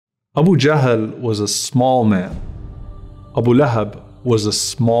Abu Jahl was a small man. Abu Lahab was a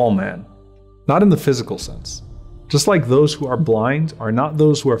small man, not in the physical sense. Just like those who are blind are not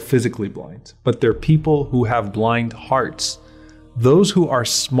those who are physically blind, but they're people who have blind hearts. Those who are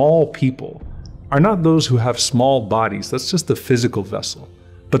small people are not those who have small bodies, that's just the physical vessel,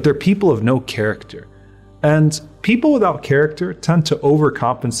 but they're people of no character. And people without character tend to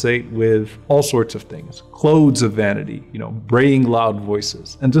overcompensate with all sorts of things. Clothes of vanity, braying loud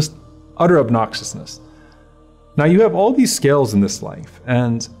voices, and just utter obnoxiousness. Now you have all these scales in this life,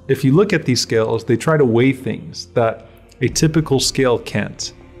 and if you look at these scales, they try to weigh things that a typical scale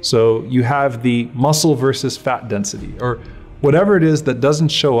can't. So you have the muscle versus fat density, or whatever it is that doesn't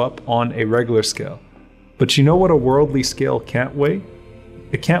show up on a regular scale. But you know what a worldly scale can't weigh?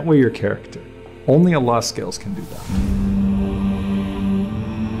 It can't weigh your character. Only Allah's scales can do that.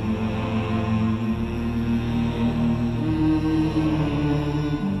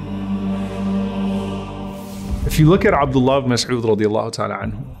 If you look at Abdullah ibn Masud radiallahu ta'ala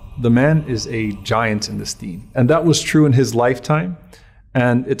anhu, the man is a giant in this deen. And that was true in his lifetime,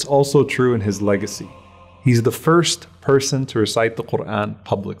 and it's also true in his legacy. He's the first person to recite the Quran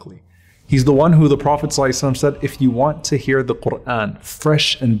publicly. He's the one who the Prophet ﷺ said, if you want to hear the Quran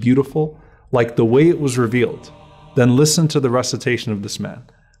fresh and beautiful, like the way it was revealed, then listen to the recitation of this man.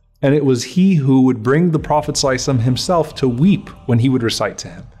 And it was he who would bring the Prophet ﷺ himself to weep when he would recite to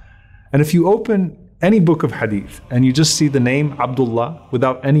him. And if you open any book of hadith and you just see the name Abdullah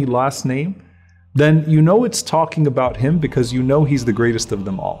without any last name, then you know it's talking about him because you know he's the greatest of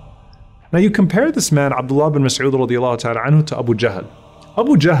them all. Now you compare this man, Abdullah ibn Masud radiallahu ta'ala anhu, to Abu Jahl.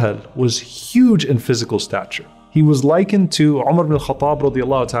 Abu Jahl was huge in physical stature. He was likened to Umar ibn al-Khattab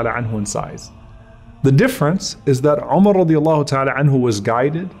radiallahu ta'ala anhu in size. The difference is that Umar radiallahu ta'ala anhu was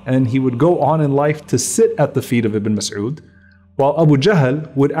guided and he would go on in life to sit at the feet of Ibn Mas'ud, while Abu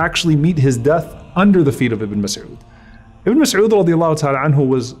Jahl would actually meet his death under the feet of Ibn Mas'ud. Ibn Mas'ud radiallahu ta'ala anhu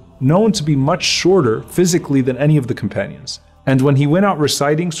was known to be much shorter physically than any of the companions. And when he went out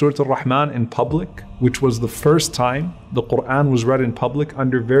reciting Surah Al-Rahman in public, which was the first time the Quran was read in public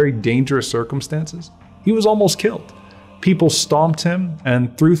under very dangerous circumstances, he was almost killed. People stomped him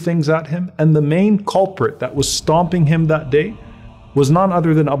and threw things at him, and the main culprit that was stomping him that day was none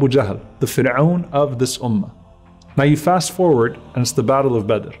other than Abu Jahl, the Fir'aun of this ummah. Now you fast forward, and it's the Battle of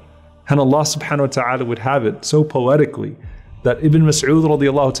Badr. And Allah subhanahu wa ta'ala would have it so poetically that Ibn Mas'ud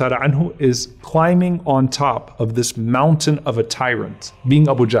radiallahu ta'ala anhu is climbing on top of this mountain of a tyrant, being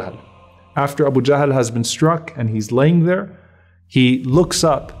Abu Jahl. After Abu Jahl has been struck and he's laying there, he looks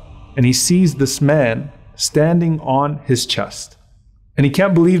up and he sees this man standing on his chest. And he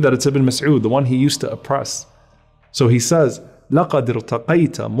can't believe that it's Ibn Mas'ud, the one he used to oppress. So he says, لَقَدْ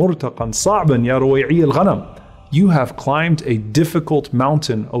ارْتَقَيْتَ مُرْتَقًا صَعْبًا يَا رُوَيْعِيَ الْغَنَمِ. You have climbed a difficult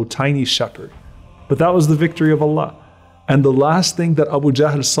mountain, O tiny shepherd. But that was the victory of Allah. And the last thing that Abu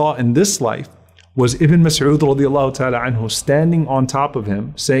Jahl saw in this life was Ibn Mas'ud radiallahu ta'ala anhu standing on top of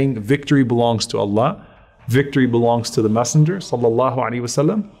him saying, victory belongs to Allah, victory belongs to the Messenger sallallahu alaihi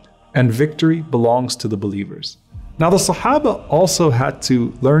wasallam, and victory belongs to the believers. Now the Sahaba also had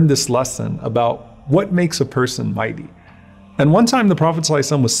to learn this lesson about what makes a person mighty. And one time the Prophet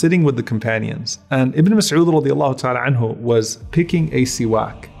ﷺ was sitting with the companions, and Ibn Mas'ud radiallahu ta'ala anhu was picking a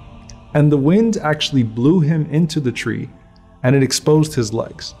siwak. And the wind actually blew him into the tree and it exposed his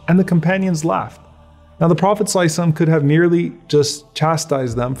legs. And the companions laughed. Now the Prophet ﷺ could have merely just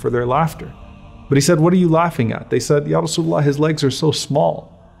chastised them for their laughter. But he said, what are you laughing at? They said, Ya Rasulullah, his legs are so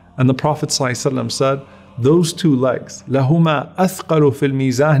small. And the Prophet ﷺ said, those two legs, لَهُمَا أَثْقَلُ فِي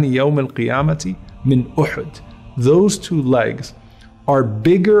الْمِيزَانِ يَوْمِ الْقِيَامَةِ مِنْ أُحُدٍ. Those two legs are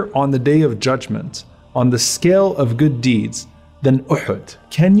bigger on the day of judgment, on the scale of good deeds, than Uhud.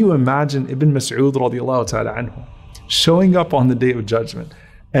 Can you imagine Ibn Mas'ud radiallahu ta'ala anhu showing up on the day of judgment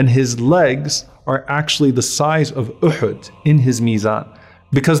and his legs are actually the size of Uhud in his mizan?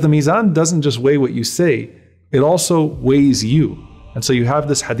 Because the mizan doesn't just weigh what you say, it also weighs you. And so you have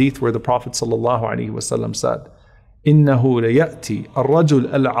this hadith where the Prophet sallallahu alaihi wasallam said, إِنَّهُ لَيَأْتِي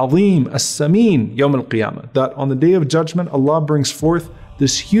الرَّجُلْ الْعَظِيمُ السَّمِينُ يَوْمَ الْقِيَامَةِ. That on the day of judgment, Allah brings forth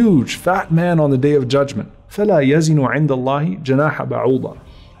this huge fat man on the day of judgment. فَلَا يَزِنُ عِنْدَ اللَّهِ جَنَاحَ بَعُوضَةٍ.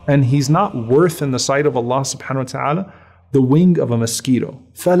 And he's not worth in the sight of Allah subhanahu wa ta'ala the wing of a mosquito.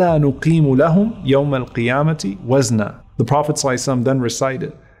 فَلَا نُقِيمُ لَهُمْ يَوْمَ الْقِيَامَةِ وَزْنًا. The Prophet ﷺ then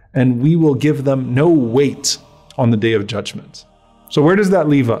recited, and we will give them no weight on the day of judgment. So where does that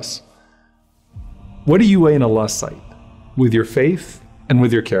leave us? What do you weigh in Allah's sight? With your faith and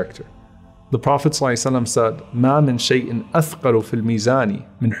with your character. The Prophet ﷺ said, مَا مِن شَيْءٍ أَثْقَلُ فِي الْمِيزَانِ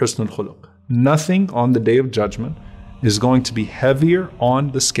مِنْ حُسْنِ الْخُلُقِ. Nothing on the day of judgment is going to be heavier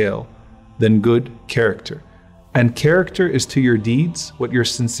on the scale than good character. And character is to your deeds what your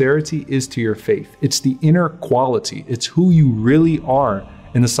sincerity is to your faith. It's the inner quality. It's who you really are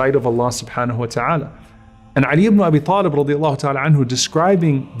in the sight of Allah subhanahu wa ta'ala. And Ali ibn Abi Talib radiallahu ta'ala anhu,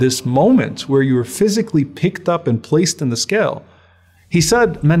 describing this moment where you were physically picked up and placed in the scale, he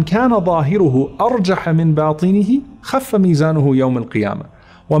said, "Man kana ظاهره أرجح من باطنه خف ميزانه يوم القيامة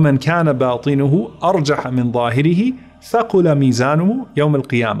ومن كان باطنه أرجح من ظاهره ثقل ميزانه يوم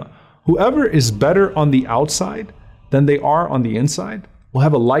القيامة." Whoever is better on the outside than they are on the inside will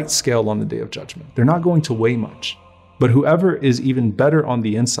have a light scale on the Day of Judgment. They're not going to weigh much. But whoever is even better on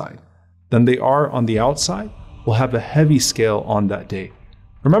the inside than they are on the outside will have a heavy scale on that day.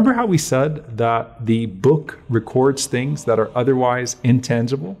 Remember how we said that the book records things that are otherwise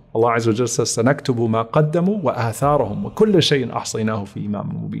intangible? Allah Azza wa Jalla says, سَنَكْتُبُ مَا قَدَّمُوا وَآثَارَهُم وَكُلَّ شَيْءٍ أَحْصَيْنَاهُ فِي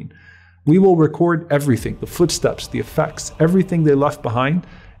إِمَامٍ مُبِينٍ. We will record everything, the footsteps, the effects, everything they left behind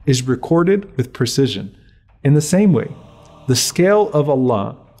is recorded with precision. In the same way, the scale of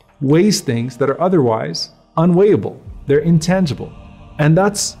Allah weighs things that are otherwise unweighable. They're intangible. And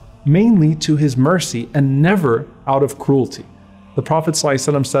that's mainly to His mercy and never out of cruelty. The Prophet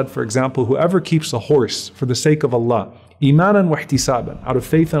ﷺ said, for example, whoever keeps a horse for the sake of Allah, imanan wa ihtisaban, out of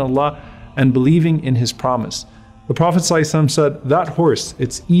faith in Allah and believing in His promise. The Prophet ﷺ said, that horse,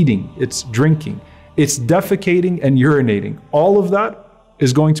 it's eating, it's drinking, it's defecating and urinating. All of that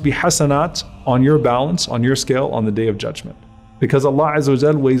is going to be hasanat on your balance, on your scale on the Day of Judgment. Because Allah Azza wa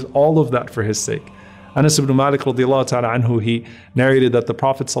Jal weighs all of that for His sake. Anas ibn Malik radiallahu ta'ala anhu, he narrated that the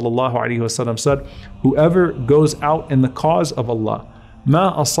Prophet sallallahu alaihi wasallam said, whoever goes out in the cause of Allah,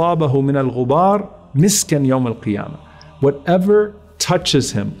 ma asabahu min al-ghubar miskan yawm al-qiyamah. Whatever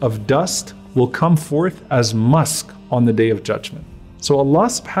touches him of dust will come forth as musk on the Day of Judgment. So Allah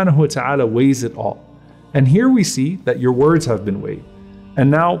subhanahu wa ta'ala weighs it all. And here we see that your words have been weighed. And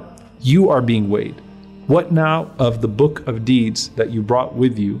now you are being weighed. What now of the book of deeds that you brought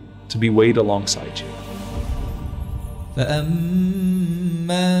with you to be weighed alongside you?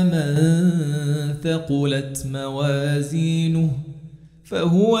 فأما من ثقلت موازينه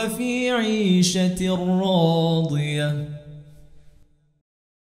فهو في عيشة راضية